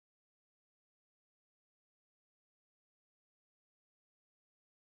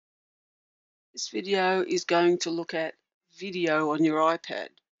This video is going to look at video on your iPad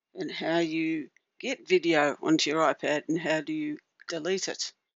and how you get video onto your iPad and how do you delete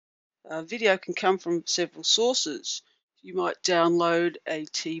it. Video can come from several sources. You might download a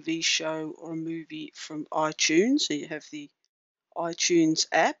TV show or a movie from iTunes. So you have the iTunes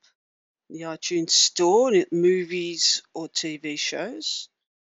app, the iTunes store, and it movies or TV shows.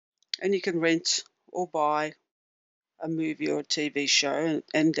 And you can rent or buy a movie or a TV show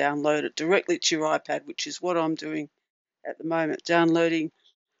and download it directly to your iPad, which is what I'm doing at the moment, downloading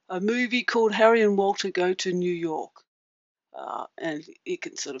a movie called Harry and Walter Go to New York. And you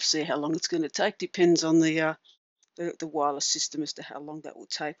can sort of see how long it's going to take. Depends on the wireless system as to how long that will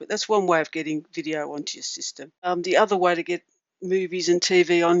take. But that's one way of getting video onto your system. The other way to get movies and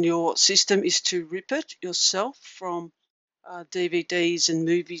TV on your system is to rip it yourself from DVDs and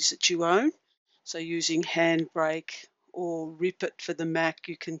movies that you own. So using Handbrake or Rip It for the Mac,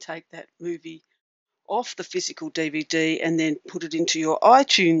 you can take that movie off the physical DVD and then put it into your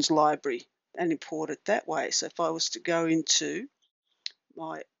iTunes library and import it that way. So if I was to go into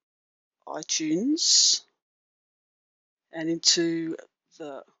my iTunes and into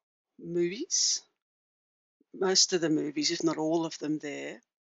the movies, most of the movies, if not all of them there,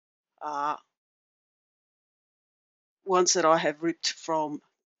 are ones that I have ripped from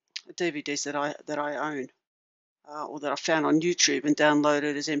DVDs that I own. Or that I found on YouTube and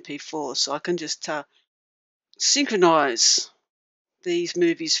downloaded as MP4. So I can just synchronize these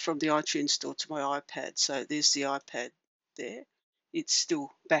movies from the iTunes store to my iPad. So there's the iPad there. It's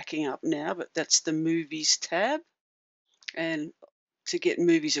still backing up now, but that's the Movies tab. And to get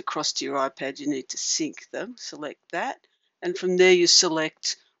movies across to your iPad, you need to sync them. Select that. And from there, you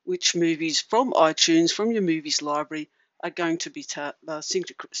select which movies from iTunes, from your movies library, are going to be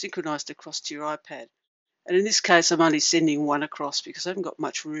synchronized across to your iPad. And in this case, I'm only sending one across because I haven't got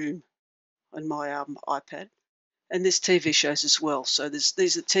much room on my iPad. And there's TV shows as well. So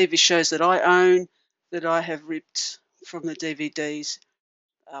these are TV shows that I own, that I have ripped from the DVDs,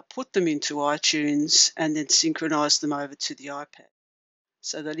 put them into iTunes, and then synchronized them over to the iPad.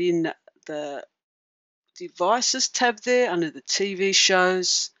 So that in the devices tab there, under the TV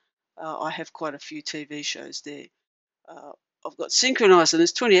shows, I have quite a few TV shows there. I've got synchronized, and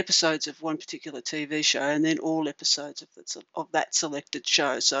there's 20 episodes of one particular TV show, and then all episodes of that selected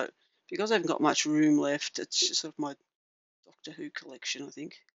show. So because I haven't got much room left, it's just sort of my Doctor Who collection, I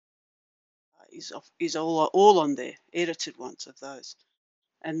think, is all on there, edited ones of those,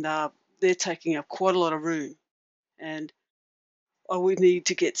 and they're taking up quite a lot of room, and I would need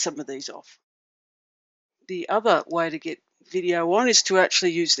to get some of these off. The other way to get video on is to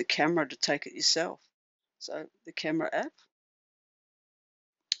actually use the camera to take it yourself. So the camera app,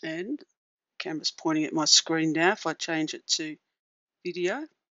 and camera's pointing at my screen now. If I change it to video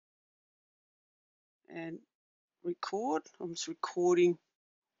and record, I'm just recording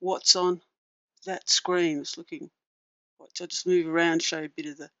what's on that screen. It's looking, so I just move around, show a bit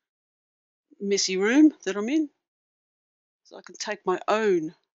of the messy room that I'm in. So I can take my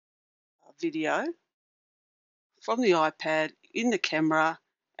own video from the iPad in the camera,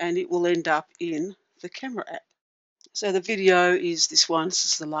 and it will end up in the camera app. So the video is this one. This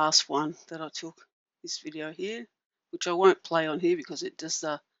is the last one that I took, this video here, which I won't play on here because it just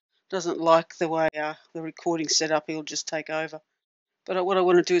doesn't like the way the recording's set up. It'll just take over. But what I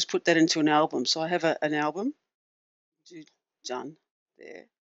want to do is put that into an album. So I have an album. Done there.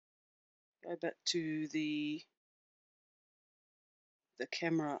 Go back to the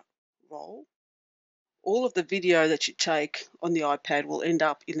camera roll. All of the video that you take on the iPad will end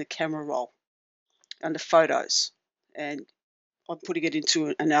up in the camera roll under photos. And I'm putting it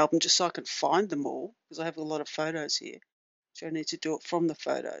into an album just so I can find them all, because I have a lot of photos here. So I need to do it from the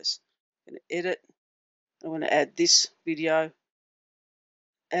photos. I'm going to edit. I want to add this video,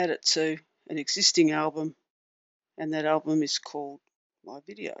 add it to an existing album, and that album is called My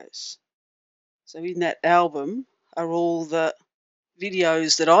Videos. So in that album are all the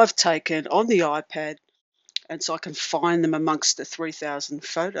videos that I've taken on the iPad, and so I can find them amongst the 3,000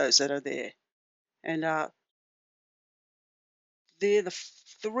 photos that are there. And they're the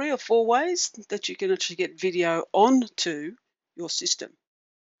 3 or 4 ways that you can actually get video onto your system.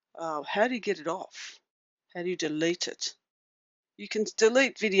 How do you get it off? How do you delete it? You can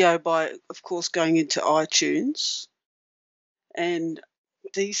delete video by, of course, going into iTunes and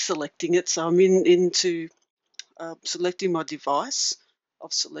deselecting it. So I'm into selecting my device.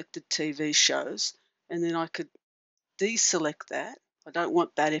 I've selected TV shows, and then I could deselect that. I don't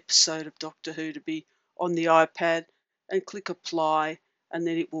want that episode of Doctor Who to be on the iPad, and click apply, and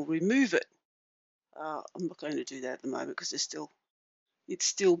then it will remove it. I'm not going to do that at the moment because there's still it's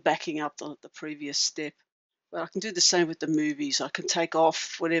still backing up the previous step. But I can do the same with the movies. I can take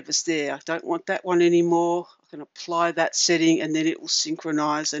off whatever's there. I don't want that one anymore. I can apply that setting and then it will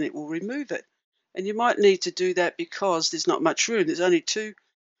synchronize and it will remove it. And you might need to do that because there's not much room. There's only 2.86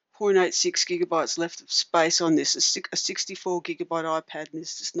 gigabytes left of space on this, a 64 gigabyte iPad, and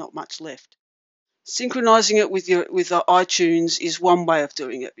there's just not much left. Synchronizing it with iTunes is one way of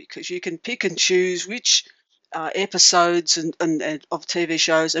doing it because you can pick and choose which episodes and of TV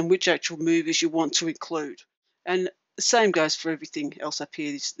shows and which actual movies you want to include. And the same goes for everything else up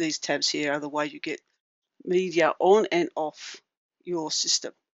here. These tabs here are the way you get media on and off your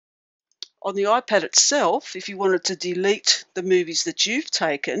system. On the iPad itself, if you wanted to delete the movies that you've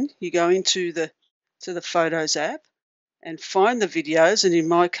taken, you go into the Photos app and find the videos, and in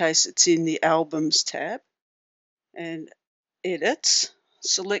my case it's in the Albums tab, and Edit,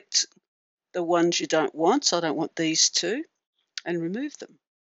 select the ones you don't want. So I don't want these two, and remove them.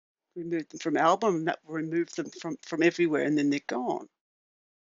 Remove them from Album, and that will remove them from everywhere, and then they're gone.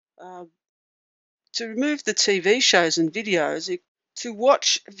 To remove the TV shows and videos, to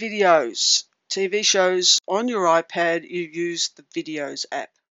watch videos, TV shows on your iPad, you use the Videos app.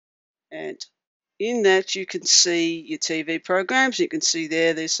 And in that you can see your TV programs. You can see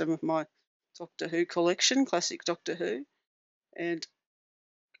there's some of my Doctor Who collection, classic Doctor Who. And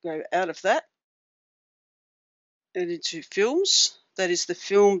go out of that and into films. That is the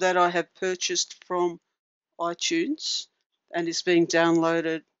film that I have purchased from iTunes and is being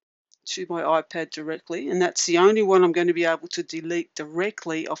downloaded to my iPad directly, and that's the only one I'm going to be able to delete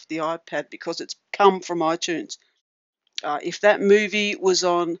directly off the iPad because it's come from iTunes. If that movie was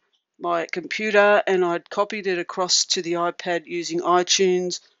on my computer and I'd copied it across to the iPad using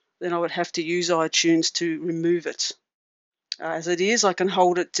iTunes, then I would have to use iTunes to remove it. As it is, I can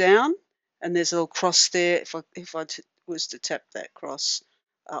hold it down, and there's a little cross there. If I was to tap that cross,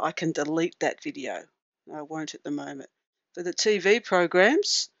 I can delete that video. I won't at the moment. For the TV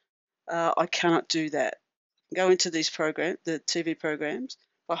programs, I cannot do that. Go into the TV programs.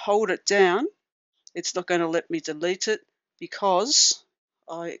 If I hold it down, it's not going to let me delete it because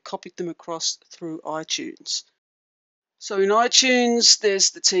I copied them across through iTunes. So in iTunes,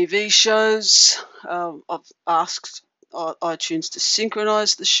 there's the TV shows. I've asked iTunes to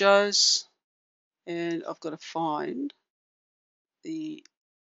synchronize the shows, and I've got to find the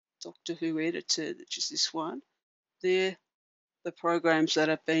Doctor Who editor, which is this one. They're the programs that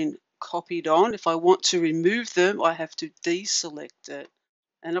have been copied on. If I want to remove them, I have to deselect it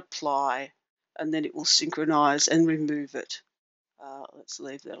and apply, and then it will synchronize and remove it. Let's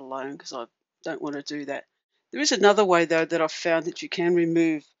leave that alone because I don't want to do that. There is another way, though, that I've found that you can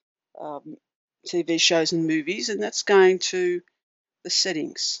remove TV shows and movies, and that's going to the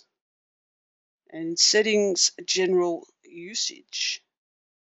settings. And settings, general usage.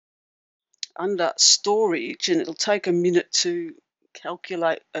 Under storage, and it'll take a minute to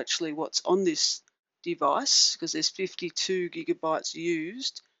calculate actually what's on this device because there's 52 gigabytes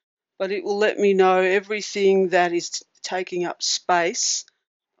used, but it will let me know everything that is taking up space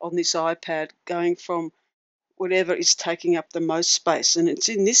on this iPad, going from whatever is taking up the most space. And it's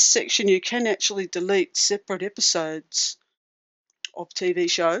in this section you can actually delete separate episodes of TV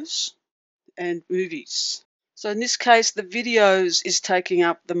shows and movies. So in this case, the videos is taking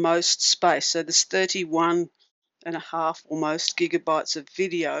up the most space. So there's 31.5 almost gigabytes of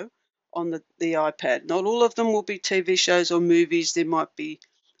video on the iPad. Not all of them will be TV shows or movies. There might be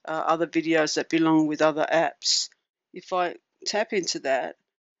other videos that belong with other apps. If I tap into that,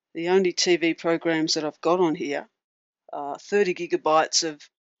 the only TV programs that I've got on here are 30 gigabytes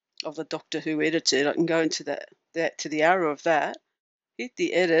of the Doctor Who edited. I can go into that to the arrow of that, hit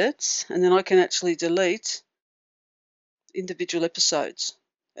the edit, and then I can actually delete individual episodes.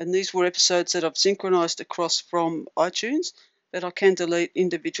 And these were episodes that I've synchronized across from iTunes, but I can delete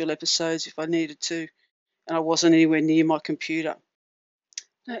individual episodes if I needed to, and I wasn't anywhere near my computer.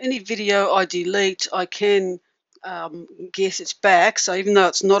 Now, any video I delete, I can get it back. So even though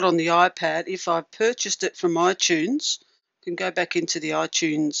it's not on the iPad, if I've purchased it from iTunes, I can go back into the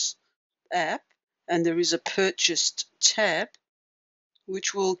iTunes app, and there is a purchased tab,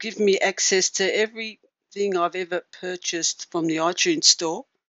 which will give me access to everything I've ever purchased from the iTunes store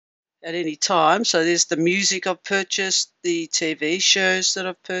at any time. So there's the music I've purchased, the TV shows that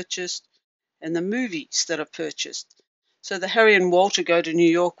I've purchased, and the movies that I've purchased. So the Harry and Walter Go to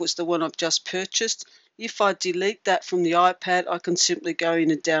New York was the one I've just purchased. If I delete that from the iPad, I can simply go in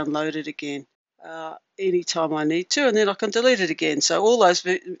and download it again anytime I need to, and then I can delete it again. So all those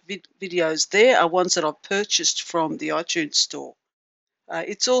videos there are ones that I've purchased from the iTunes store.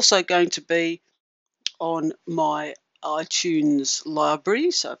 It's also going to be on my iTunes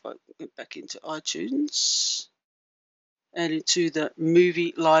library. So if I get back into iTunes and into the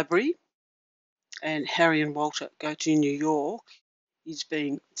movie library, and Harry and Walter Go to New York is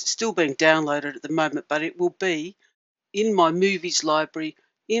still being downloaded at the moment, but it will be in my movies library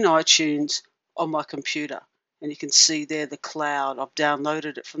in iTunes on my computer. And you can see there the cloud. I've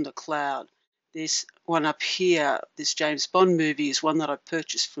downloaded it from the cloud. There's one up here. This James Bond movie is one that I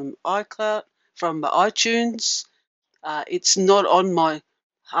purchased from iCloud, from iTunes. It's not on my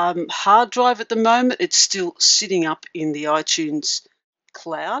hard drive at the moment. It's still sitting up in the iTunes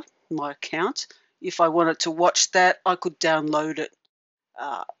cloud, my account. If I wanted to watch that, I could download it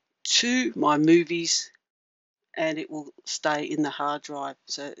to my movies and it will stay in the hard drive.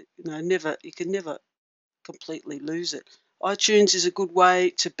 So you can never completely lose it. iTunes is a good way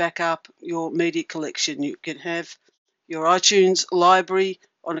to back up your media collection. You can have your iTunes library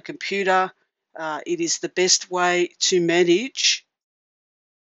on a computer. It is the best way to manage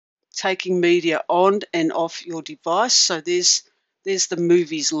taking media on and off your device. So there's the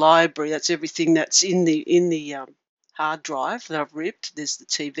movies library. That's everything that's in the hard drive that I've ripped. There's the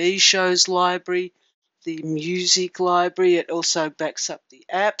TV shows library, the music library. It also backs up the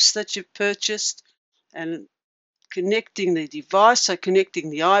apps that you've purchased, and connecting the device, so connecting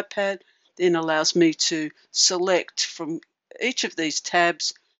the iPad, then allows me to select from each of these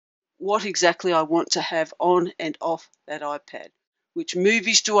tabs what exactly I want to have on and off that iPad. Which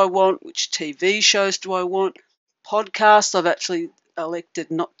movies do I want? Which TV shows do I want? Podcasts, I've actually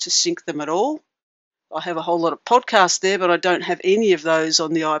elected not to sync them at all. I have a whole lot of podcasts there, but I don't have any of those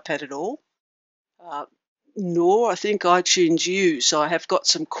on the iPad at all. Uh, Nor I think iTunes U. So I have got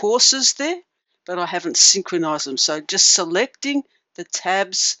some courses there, but I haven't synchronized them. So just selecting the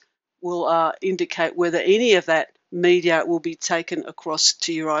tabs will indicate whether any of that media will be taken across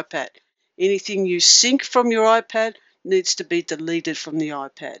to your iPad. Anything you sync from your iPad needs to be deleted from the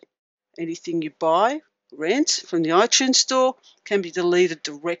iPad. Anything you buy, rent from the iTunes store can be deleted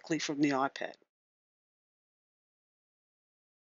directly from the iPad.